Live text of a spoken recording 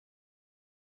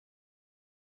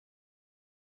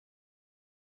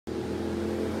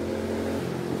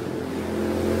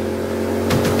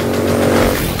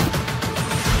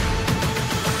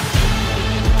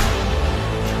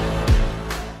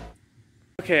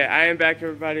Okay, I am back,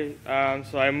 everybody.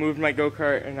 So I moved my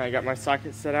go-kart and I got my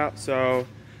socket set out. So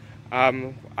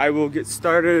I will get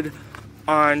started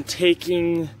on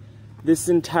taking this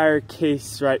entire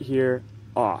case right here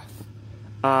off.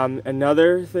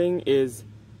 Another thing is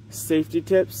safety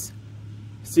tips.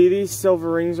 See these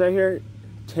silver rings right here?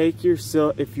 Take your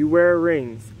if you wear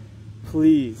rings,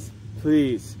 please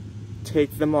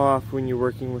take them off when you're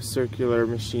working with circular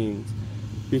machines,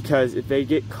 because if they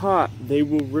get caught, they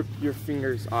will rip your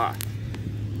fingers off.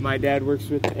 My dad works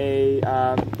with a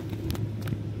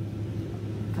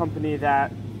company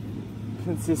that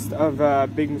consists of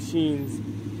big machines,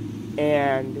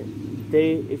 and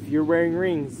if you're wearing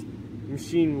rings, the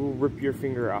machine will rip your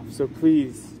finger off. So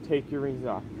please take your rings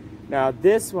off. Now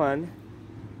this one,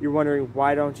 you're wondering,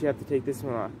 why don't you have to take this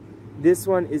one off? This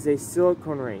one is a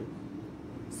silicone ring,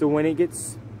 so when it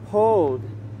gets pulled,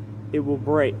 it will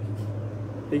break.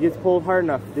 If it gets pulled hard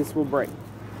enough, this will break.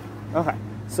 Okay,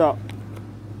 so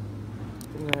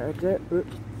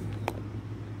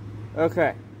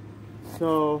okay,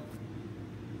 so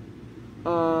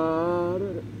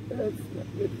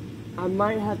I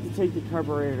might have to take the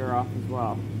carburetor off as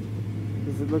well,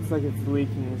 because it looks like it's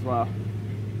leaking as well.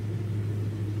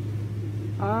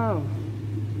 Oh,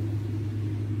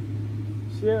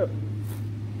 shoot.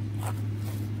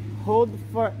 Hold the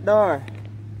front door.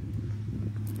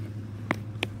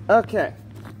 Okay,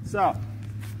 so I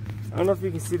don't know if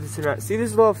you can see this or not. See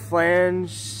this little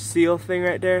flange seal thing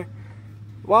right there?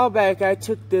 A while back I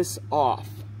took this off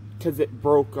because it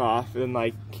broke off and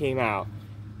like came out,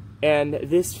 and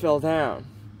this fell down.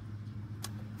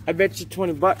 I bet you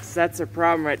 20 bucks that's a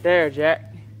problem right there,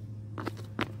 Jack.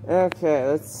 Okay,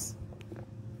 let's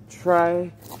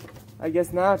try, I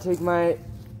guess now take my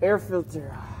air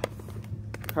filter off.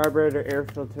 Carburetor, air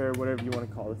filter, whatever you want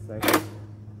to call this thing.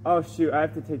 Oh shoot, I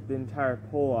have to take the entire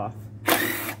pole off.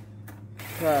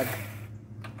 God.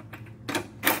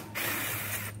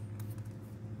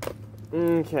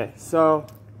 Okay, so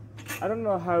I don't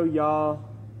know how y'all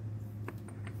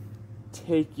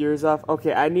take yours off.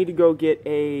 Okay, I need to go get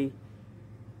a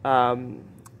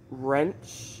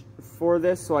wrench for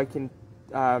this so I can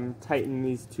tighten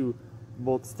these two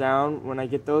bolts down. When I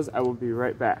get those, I will be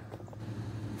right back.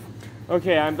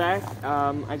 Okay, I'm back.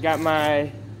 I got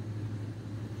my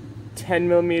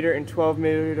 10mm and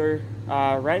 12mm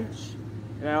wrench,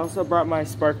 and I also brought my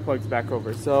spark plugs back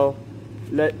over. So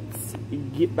let's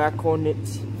get back on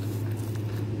it.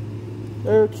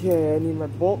 Okay, I need my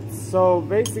bolts. So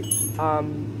basically,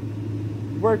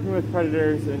 working with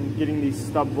predators and getting these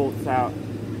stub bolts out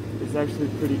is actually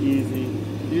pretty easy.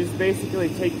 You just basically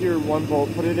take your one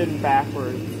bolt, put it in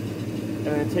backwards, and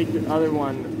then take your other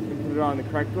one and put it on the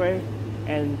correct way,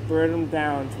 and thread them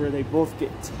down to where they both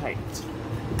get tight.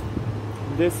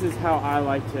 This is how I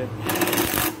like to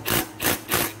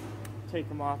take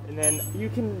them off, and then you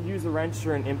can use a wrench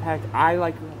or an impact. I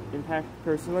like impact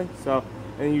personally, so,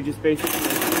 and you just basically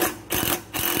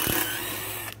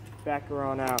back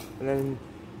around out, and then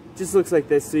it just looks like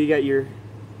this. So you got your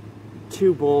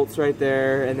two bolts right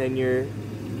there, and then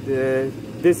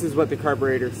this is what the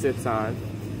carburetor sits on,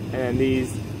 and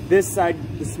this side,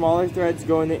 the smaller threads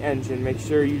go in the engine. Make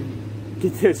sure you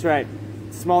get this right.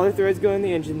 Smaller threads go in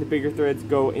the engine, the bigger threads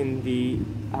go in the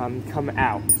come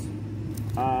out.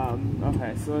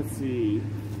 Okay, so let's see.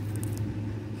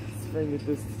 Let's try and get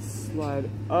this to slide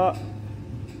up.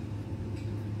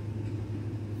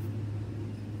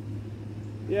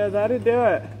 Yeah, that'll do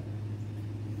it.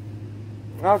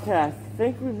 Okay, I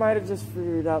think we might have just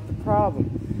figured out the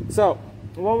problem. So,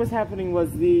 what was happening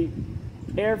was the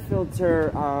air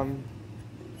filter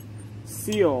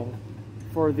seal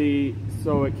for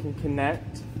so it can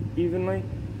connect evenly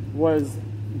was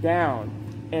down,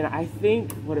 and I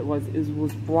think what it was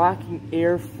blocking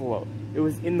airflow. It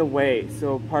was in the way,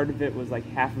 so part of it was like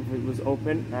half of it was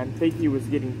open, and I'm thinking it was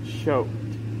getting choked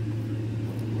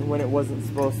when it wasn't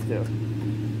supposed to.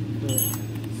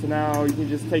 So now you can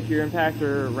just take your impact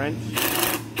or wrench.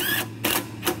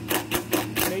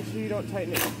 Make sure you don't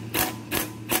tighten it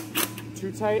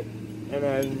too tight, and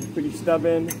then put your stub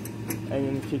in, and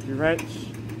then take your wrench,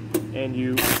 and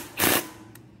you,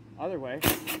 other way,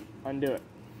 undo it.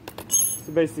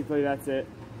 So basically that's it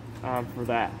for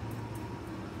that.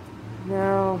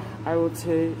 Now I will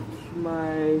take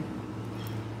my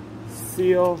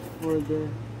seal for the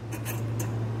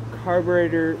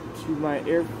carburetor to my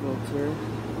air filter.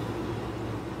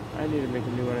 I need to make a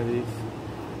new one of these.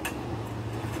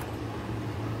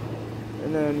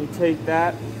 And then you take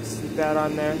that, stick that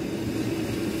on there,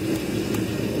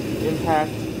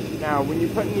 impact. Now when you're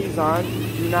putting these on,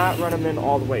 do not run them in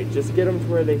all the way. Just get them to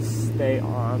where they stay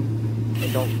on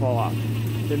and don't fall off.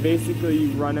 then basically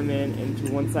you run them in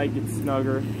until one side gets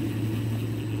snugger,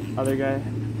 other guy,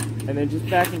 and then just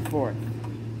back and forth.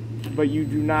 But you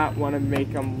do not want to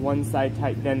make them one side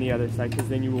tight then the other side, because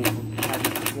then you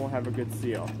won't have a good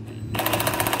seal.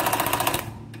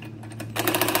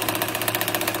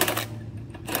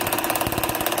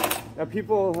 Now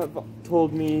people have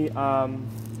told me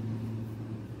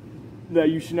that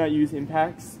you should not use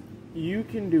impacts. You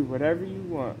can do whatever you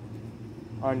want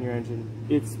on your engine.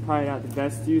 It's probably not the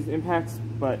best to use impacts,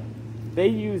 but they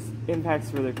use impacts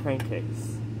for their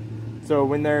crankcase. So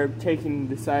when they're taking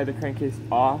the side of the crankcase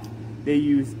off, they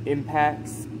use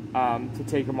impacts to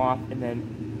take them off, and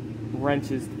then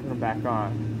wrenches to put them back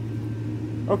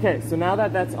on. Okay, so now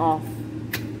that that's off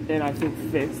and I think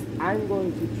fixed, I'm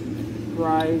going to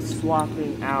try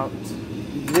swapping out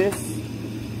this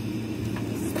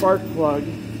spark plug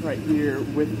right here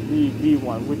with the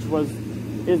V1, which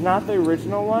is not the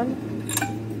original one.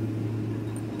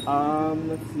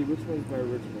 Let's see, which one's my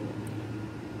original one?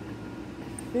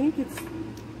 I think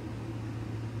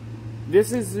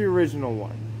this is the original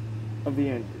one of the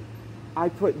engine. I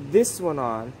put this one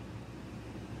on,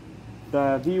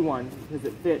 the V1, because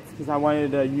it fits, because I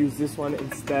wanted to use this one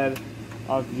instead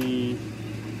of the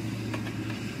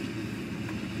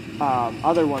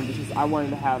other one, because I wanted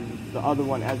to have the other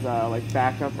one as a like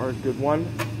backup or a good one,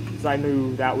 because I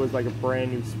knew that was like a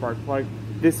brand new spark plug.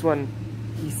 This one,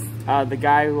 the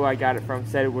guy who I got it from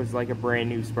said it was like a brand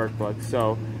new spark plug.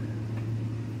 So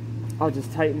I'll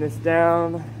just tighten this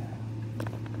down,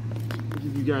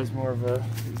 give you guys more of a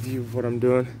view of what I'm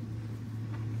doing.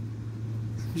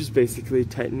 Just basically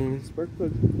tightening the spark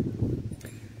plug. And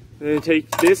then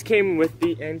this came with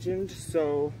the engine,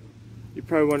 so you're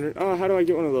probably wondering, oh, how do I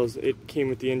get one of those? It came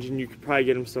with the engine. You could probably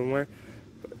get them somewhere.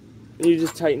 But you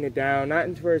just tighten it down, not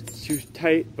into where it's too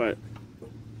tight, but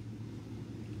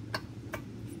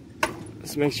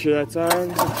just make sure that's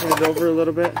on. Turn it over a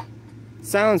little bit.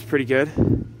 Sounds pretty good.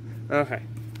 Okay.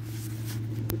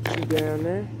 Put you down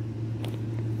there.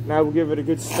 Now we'll give it a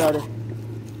good starter.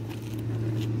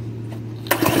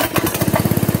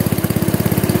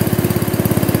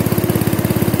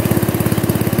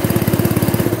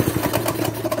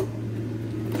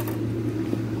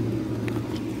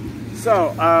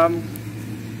 So,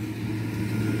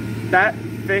 that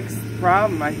fixed the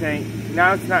problem, I think.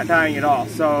 Now it's not dying at all,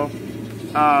 so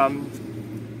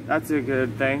that's a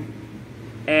good thing.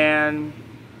 And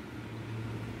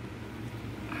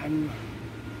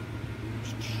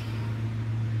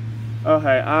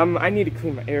I need to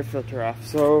clean my air filter off,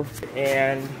 so,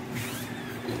 and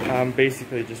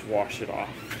basically just wash it off.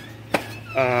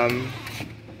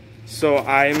 So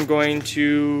I'm going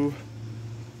to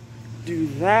do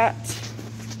that.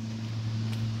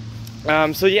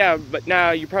 So yeah, but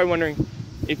now you're probably wondering,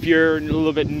 if you're a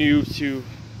little bit new to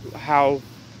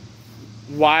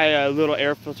why a little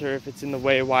air filter, if it's in the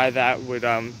way, why that would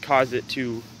cause it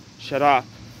to shut off,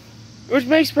 which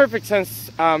makes perfect sense.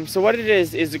 So what it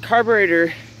is the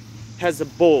carburetor has a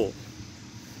bowl.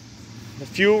 The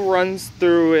fuel runs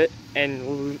through it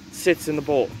and sits in the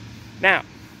bowl. Now,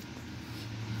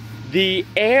 the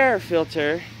air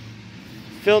filter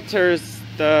filters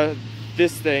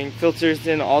filters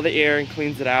in all the air and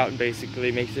cleans it out, and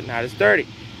basically makes it not as dirty.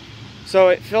 So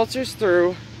it filters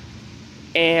through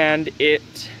and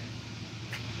it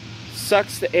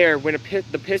sucks the air. When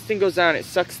the piston goes down, it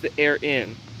sucks the air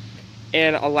in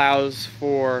and allows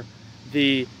for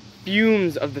the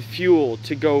fumes of the fuel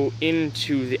to go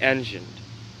into the engine.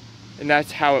 And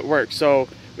that's how it works. So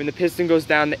when the piston goes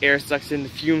down, the air sucks in, the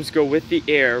fumes go with the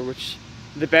air, which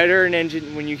the better an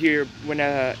engine, when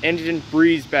an engine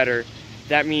breathes better,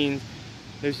 that means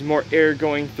there's more air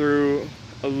going through,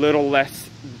 a little less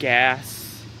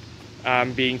gas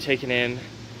being taken in.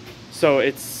 So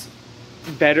it's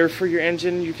better for your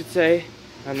engine, you could say.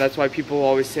 That's why people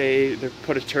always say they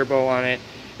put a turbo on it,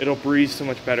 it'll breathe so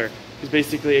much better. Because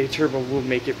basically a turbo will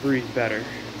make it breathe better.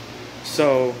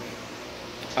 So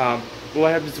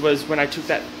what happens was, when I took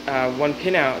that one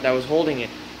pin out that was holding it,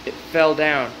 it fell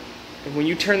down. And when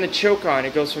you turn the choke on,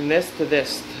 it goes from this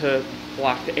to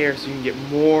block the air, so you can get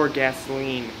more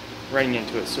gasoline running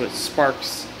into it, so it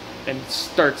sparks and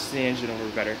starts the engine over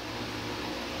better.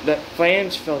 That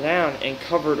flange fell down and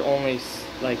covered only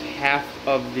like half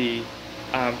of the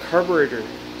carburetor,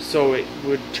 so it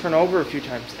would turn over a few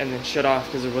times and then shut off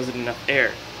because there wasn't enough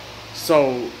air.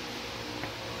 So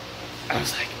I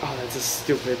was like, oh, that's a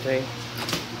stupid thing,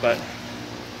 but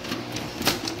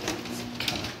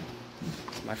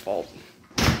it's my fault.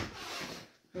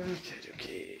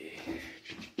 Okay.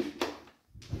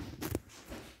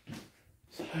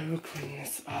 So I will clean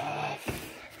this off.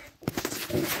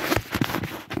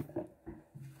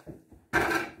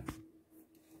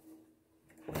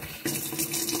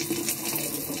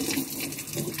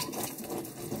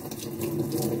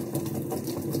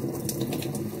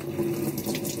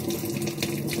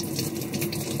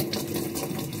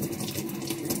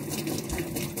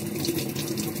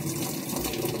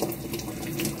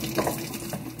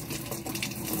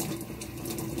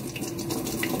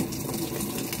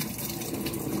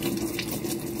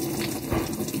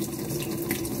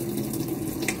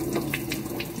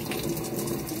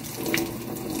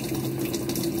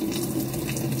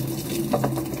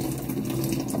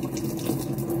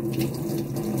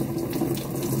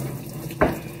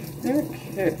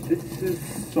 Okay, this is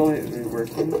slightly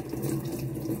working.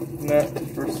 Not the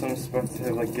first one is supposed to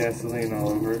have like gasoline all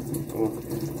over it, or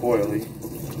oily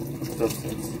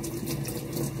substance.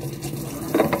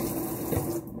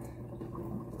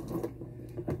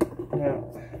 Now,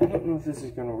 I don't know if this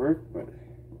is going to work, but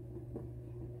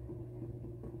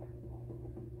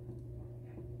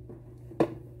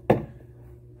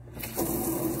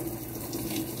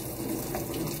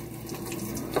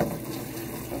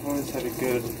I've always had a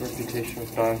good reputation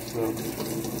with dog soap,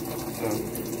 so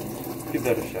give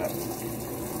that a shot.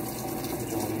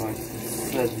 It's all nice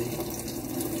and sludgy.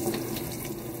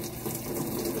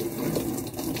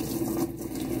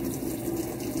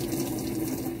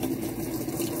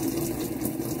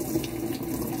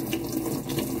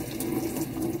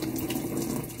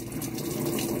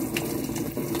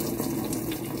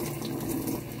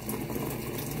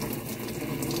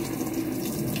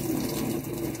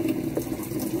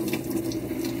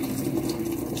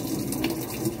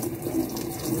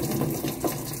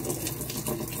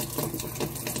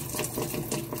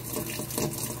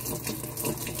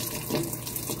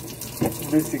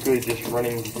 Basically just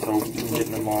running soap and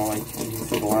getting them all like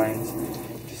these lines,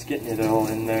 just getting it all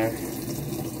in there.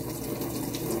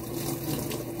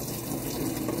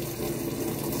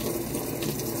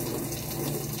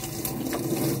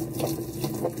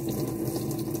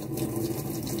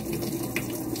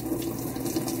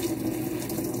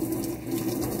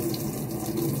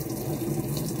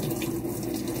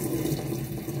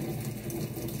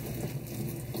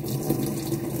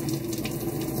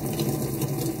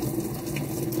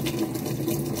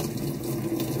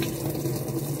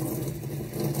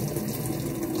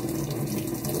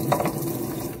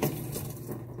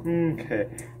 Okay,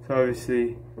 so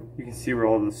obviously you can see where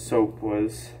all the soap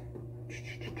was.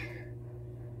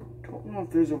 Don't know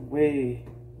if there's a way.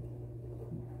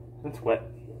 It's wet.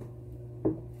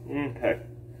 Okay.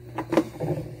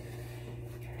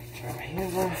 Dry my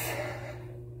hands off.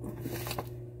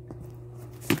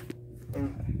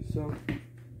 Okay, so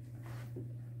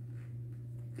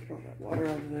get all that water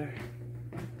out of there.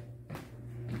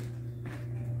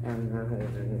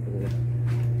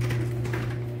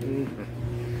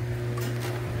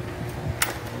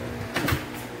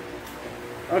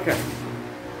 Okay,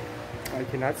 I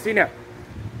cannot see now.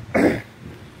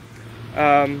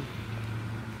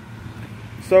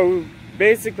 So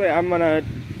basically I'm gonna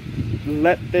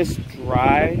let this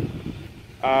dry.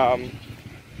 The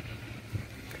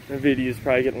video is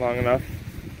probably getting long enough.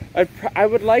 I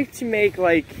would like to make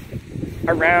like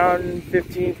around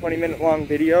 15-20 minute long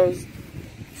videos,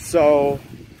 so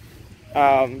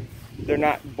they're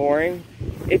not boring.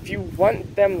 If you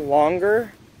want them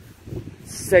longer,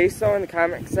 say so in the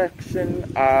comment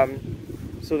section,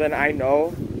 so then I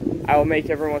know. I will make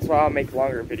every once in a while, I'll make a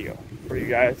longer video for you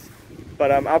guys.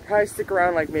 But I'll probably stick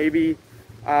around like maybe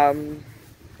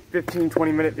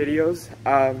 15-20 minute videos.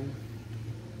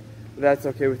 That's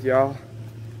okay with y'all.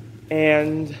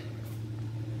 And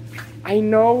I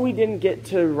know we didn't get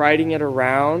to riding it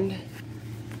around,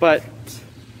 but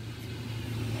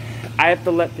I have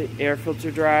to let the air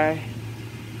filter dry.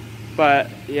 But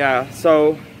yeah,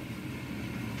 so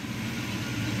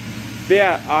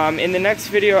yeah, in the next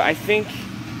video, I think,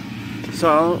 so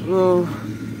I don't know if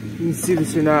you can see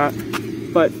this or not,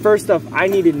 but first off, I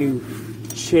need a new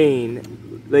chain.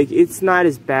 Like, it's not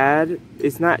as bad,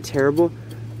 it's not terrible,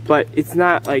 but it's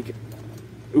not like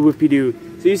whoopie-doo.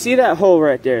 So you see that hole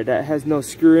right there that has no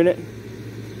screw in it?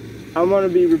 I'm gonna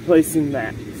be replacing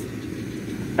that.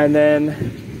 And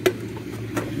then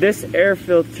this air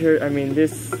filter,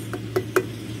 this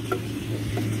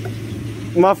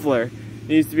muffler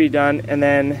needs to be done, and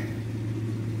then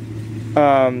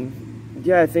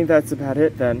yeah, I think that's about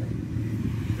it then.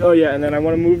 Oh yeah, and then I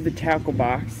want to move the tackle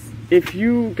box. If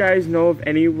you guys know of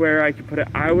anywhere I could put it,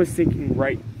 I was thinking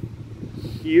right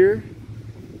here,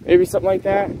 maybe something like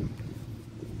that,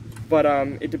 but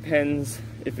it depends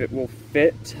if it will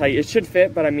fit. Like, it should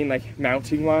fit, but I mean like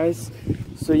mounting wise.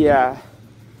 So yeah,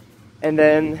 and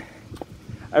then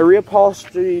I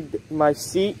reupholstered my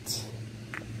seat.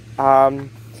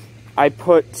 I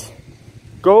put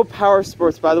Go Power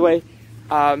Sports, by the way,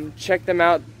 check them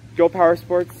out. Go Power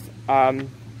Sports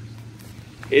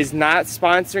is not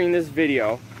sponsoring this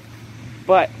video,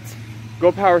 but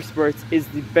Go Power Sports is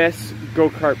the best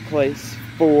go-kart place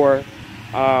for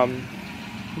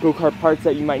go-kart parts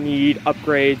that you might need,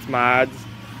 upgrades, mods.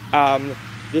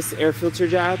 This air filter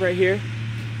job right here,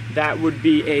 that would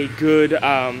be a good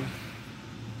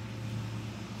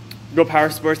Go Power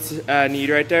Sports need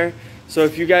right there. So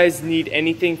if you guys need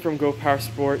anything from Go Power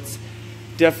Sports,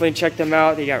 definitely check them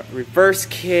out. They got reverse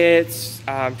kits,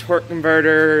 torque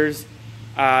converters,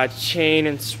 chain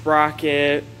and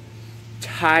sprocket,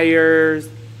 tires,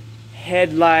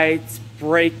 headlights,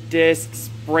 brake discs,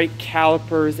 brake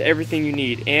calipers, everything you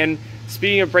need. And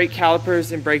speaking of brake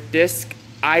calipers and brake disc,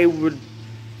 I would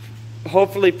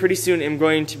hopefully pretty soon am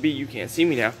going to be, you can't see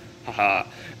me now, haha.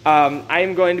 I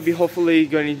am going to be hopefully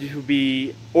going to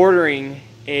be ordering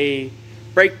a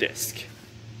brake disc,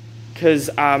 because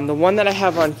the one that I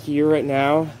have on here right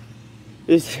now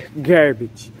is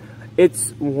garbage.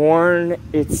 It's worn.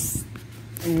 It's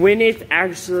when it's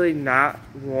actually not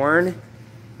worn,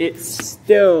 it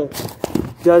still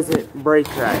doesn't brake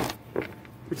right,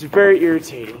 which is very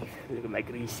irritating. Look at my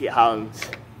greasy hands.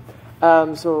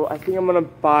 So I think I'm gonna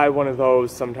buy one of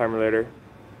those sometime or later,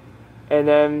 and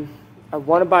then I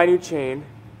want to buy a new chain.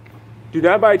 Do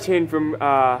not buy a chain from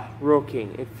Rural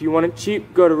King. If you want it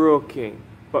cheap, go to Rural King.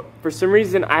 But for some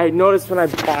reason, I noticed when I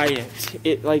buy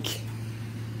it like,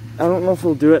 I don't know if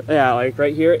it'll do it. Yeah, like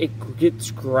right here, it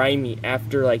gets grimy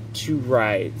after like 2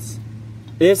 rides.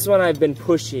 This one I've been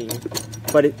pushing,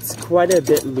 but it's quite a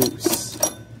bit loose.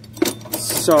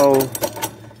 So,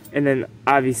 and then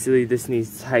obviously this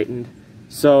needs tightened.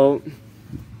 So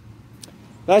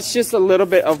that's just a little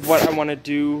bit of what I want to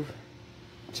do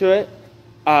to it.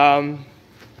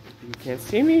 You can't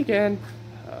see me again.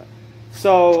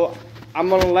 So I'm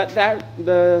gonna let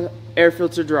the air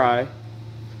filter dry.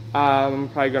 I'm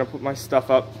probably gonna put my stuff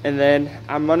up, and then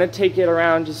I'm gonna take it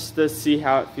around just to see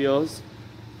how it feels.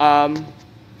 I'll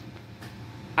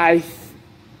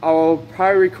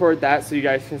probably record that so you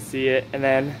guys can see it, and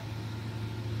then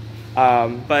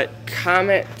but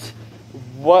comment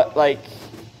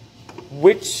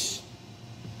which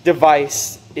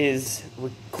device is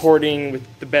recording with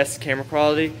the best camera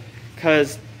quality,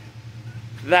 because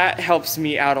that helps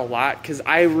me out a lot, because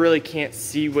I really can't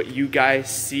see what you guys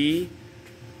see.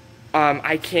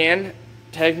 I can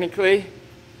technically,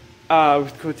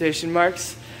 with quotation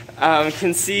marks,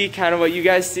 can see kind of what you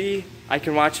guys see. I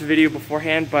can watch a video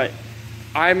beforehand, but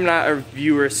I'm not a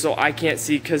viewer, so I can't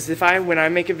see, because when I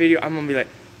make a video, I'm gonna be like,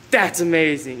 that's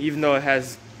amazing, even though it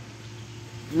has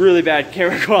really bad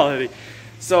camera quality.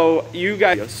 So you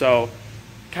guys,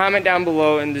 comment down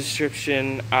below in the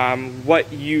description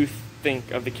what you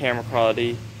think of the camera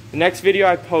quality. The next video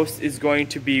I post is going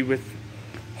to be with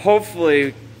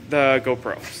hopefully the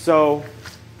GoPro. So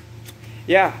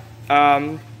yeah,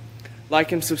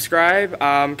 like and subscribe,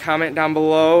 comment down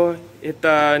below, hit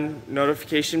the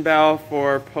notification bell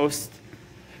for post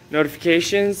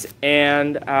notifications,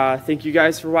 and thank you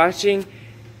guys for watching,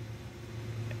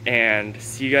 and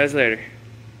see you guys later.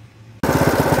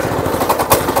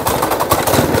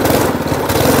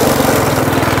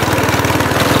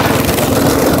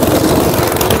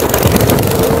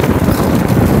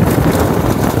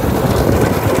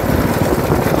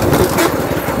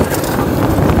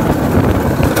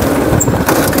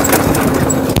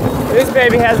 This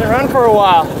baby hasn't run for a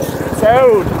while. It's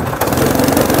old.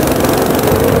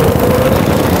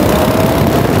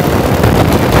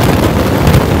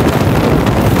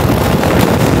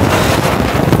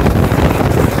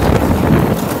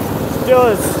 Still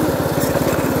is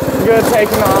good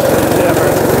taking off and whatever.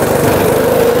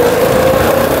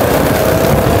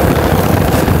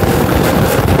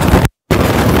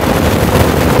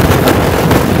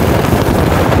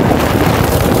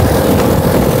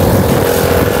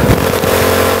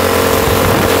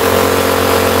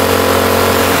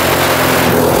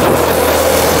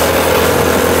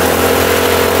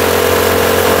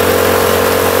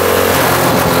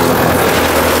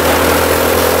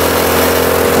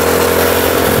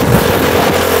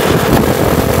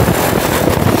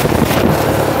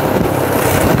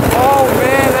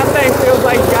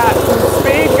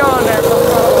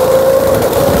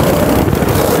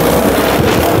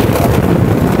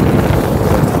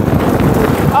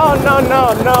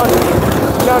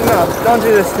 No, don't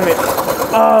do this to me.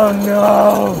 Oh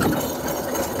no.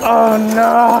 Oh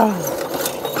no.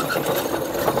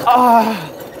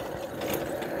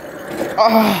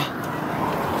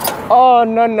 Oh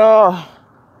no.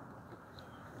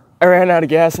 I ran out of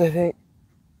gas, I think.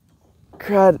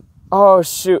 Crud. Oh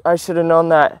shoot, I should have known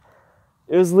that.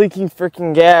 It was leaking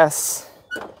freaking gas.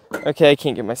 Okay, I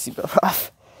can't get my seatbelt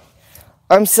off.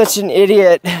 I'm such an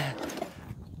idiot.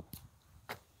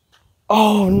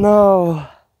 Oh no.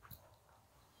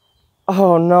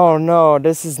 Oh no,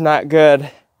 this is not good.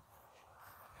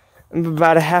 I'm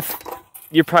about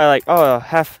you're probably like, oh,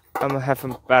 I'm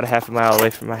about a half a mile away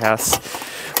from my house.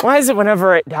 Why is it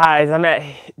whenever it dies, I'm at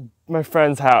my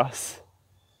friend's house?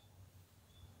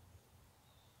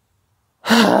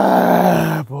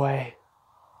 Boy.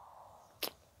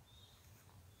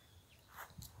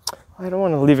 I don't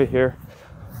want to leave it here.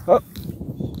 Oh.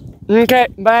 Okay,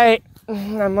 bye.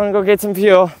 I'm gonna go get some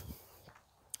fuel.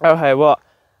 Okay, well,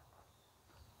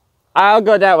 I'll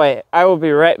go that way. I will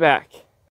be right back.